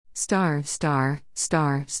Star, star,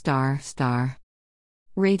 star, star, star.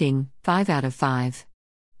 Rating, 5 out of 5.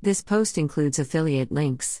 This post includes affiliate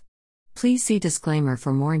links. Please see disclaimer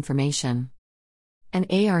for more information. An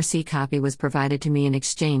ARC copy was provided to me in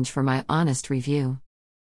exchange for my honest review.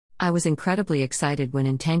 I was incredibly excited when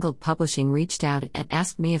Entangled Publishing reached out and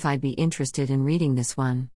asked me if I'd be interested in reading this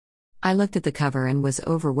one. I looked at the cover and was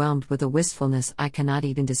overwhelmed with a wistfulness I cannot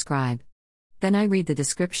even describe. Then I read the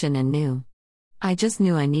description and knew. I just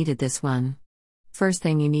knew I needed this one. First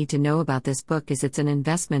thing you need to know about this book is it's an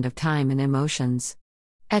investment of time and emotions.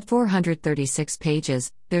 At 436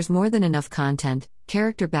 pages, there's more than enough content,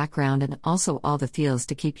 character background, and also all the feels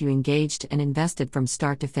to keep you engaged and invested from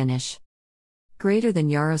start to finish. Greater Than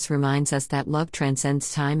Yaros reminds us that love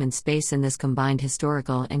transcends time and space in this combined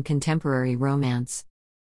historical and contemporary romance.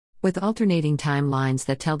 With alternating timelines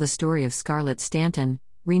that tell the story of Scarlett Stanton,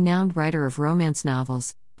 renowned writer of romance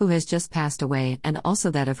novels, who has just passed away, and also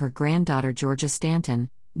that of her granddaughter Georgia Stanton,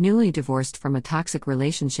 newly divorced from a toxic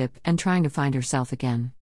relationship and trying to find herself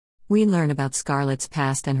again. We learn about Scarlett's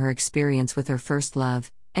past and her experience with her first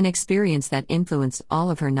love, an experience that influenced all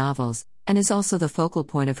of her novels, and is also the focal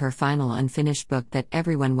point of her final unfinished book that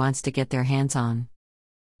everyone wants to get their hands on.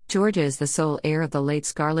 Georgia is the sole heir of the late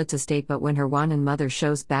Scarlett's estate, but when her Wannan mother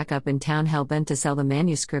shows back up in town hell-bent to sell the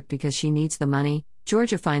manuscript because she needs the money,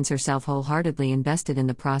 Georgia finds herself wholeheartedly invested in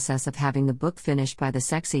the process of having the book finished by the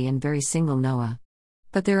sexy and very single Noah.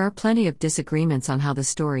 But there are plenty of disagreements on how the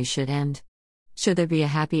story should end. Should there be a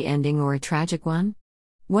happy ending or a tragic one?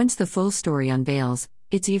 Once the full story unveils,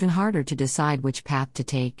 it's even harder to decide which path to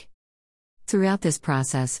take. Throughout this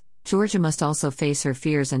process, Georgia must also face her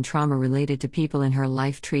fears and trauma related to people in her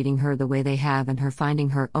life treating her the way they have and her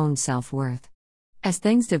finding her own self-worth. As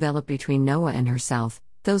things develop between Noah and herself,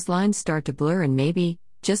 those lines start to blur, and maybe,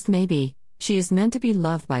 just maybe, she is meant to be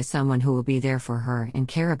loved by someone who will be there for her and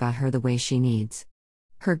care about her the way she needs.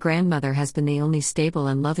 Her grandmother has been the only stable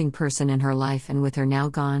and loving person in her life, and with her now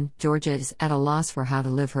gone, Georgia is at a loss for how to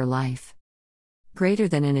live her life. Greater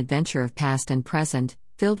Than an adventure of past and present,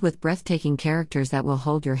 filled with breathtaking characters that will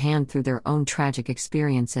hold your hand through their own tragic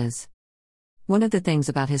experiences. One of the things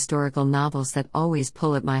about historical novels that always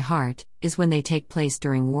pull at my heart is when they take place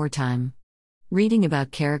during wartime. Reading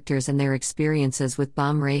about characters and their experiences with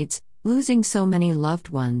bomb raids, losing so many loved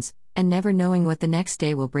ones, and never knowing what the next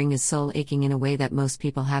day will bring is soul aching in a way that most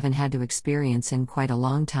people haven't had to experience in quite a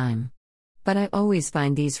long time. But I always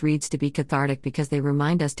find these reads to be cathartic because they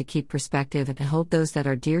remind us to keep perspective and to hold those that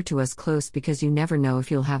are dear to us close, because you never know if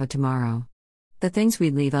you'll have a tomorrow. The Things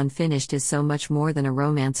We Leave Unfinished is so much more than a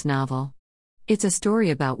romance novel. It's a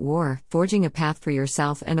story about war, forging a path for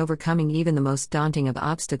yourself and overcoming even the most daunting of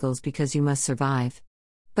obstacles because you must survive.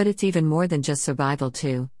 But it's even more than just survival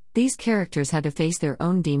too. These characters had to face their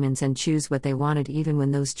own demons and choose what they wanted even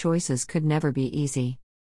when those choices could never be easy.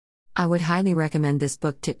 I would highly recommend this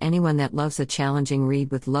book to anyone that loves a challenging read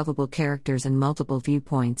with lovable characters and multiple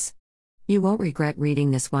viewpoints. You won't regret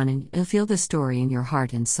reading this one, and you'll feel the story in your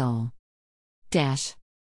heart and soul.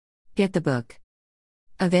 Get the book.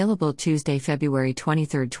 Available Tuesday, February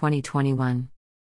 23, 2021.